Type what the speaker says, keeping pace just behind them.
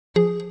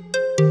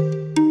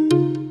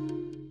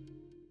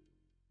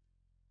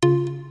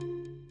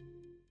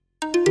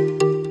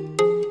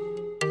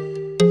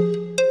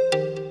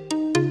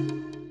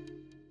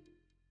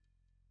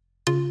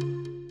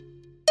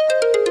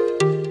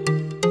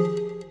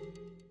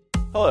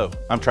Hello,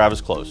 I'm Travis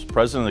Close,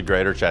 President of the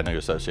Greater Chattanooga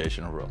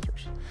Association of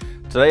Realtors.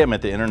 Today I'm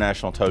at the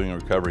International Towing and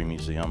Recovery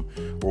Museum,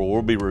 where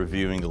we'll be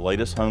reviewing the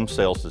latest home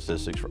sales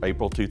statistics for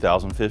April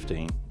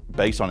 2015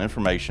 based on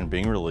information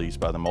being released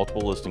by the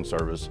Multiple Listing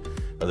Service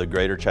of the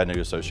Greater Chattanooga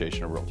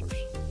Association of Realtors.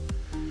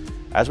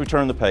 As we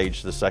turn the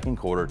page to the second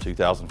quarter of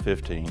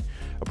 2015,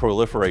 a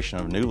proliferation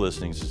of new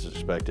listings is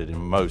expected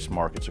in most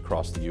markets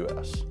across the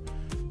U.S.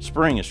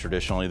 Spring is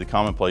traditionally the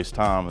commonplace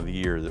time of the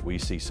year that we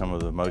see some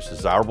of the most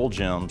desirable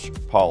gems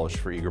polished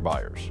for eager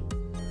buyers.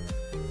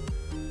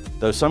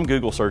 Though some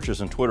Google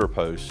searches and Twitter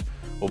posts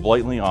will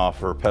blatantly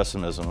offer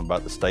pessimism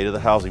about the state of the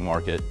housing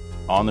market,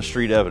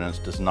 on-the-street evidence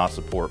does not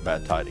support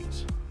bad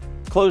tidings.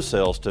 Closed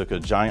sales took a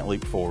giant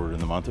leap forward in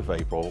the month of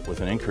April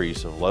with an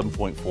increase of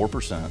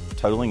 11.4%,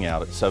 totaling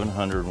out at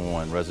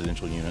 701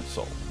 residential units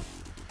sold.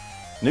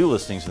 New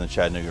listings in the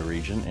Chattanooga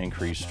region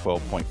increased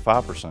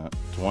 12.5%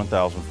 to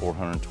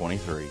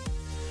 1,423,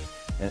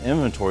 and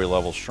inventory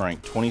levels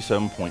shrank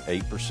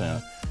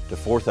 27.8% to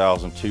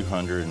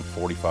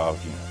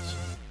 4,245 units.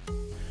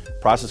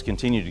 Prices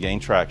continue to gain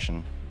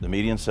traction. The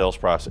median sales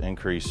price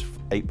increased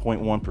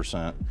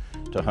 8.1%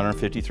 to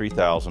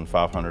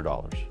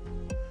 $153,500.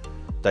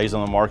 Days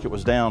on the market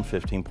was down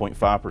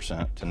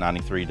 15.5% to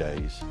 93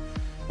 days,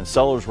 and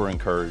sellers were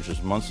encouraged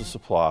as months of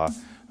supply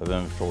of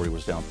inventory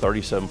was down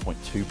 37.2%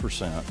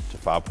 to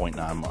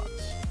 5.9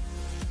 months.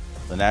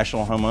 The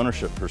national home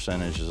ownership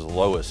percentage is the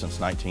lowest since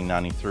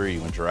 1993,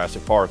 when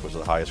Jurassic Park was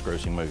the highest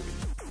grossing movie.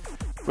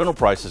 Rental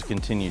prices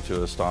continue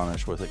to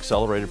astonish with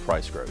accelerated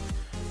price growth,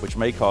 which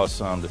may cause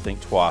some to think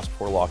twice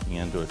before locking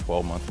into a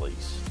 12-month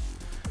lease.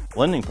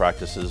 Lending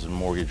practices and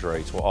mortgage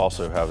rates will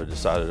also have a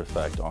decided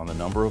effect on the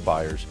number of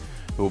buyers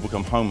who will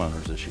become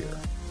homeowners this year.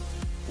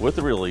 With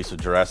the release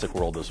of Jurassic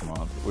World this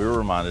month, we were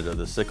reminded of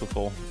the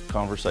cyclical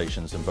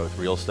conversations in both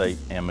real estate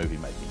and movie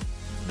making.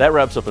 That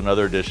wraps up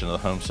another edition of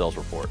the Home Sales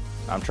Report.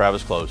 I'm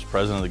Travis Close,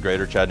 President of the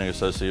Greater Chattanooga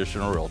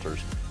Association of Realtors,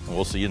 and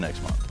we'll see you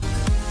next month.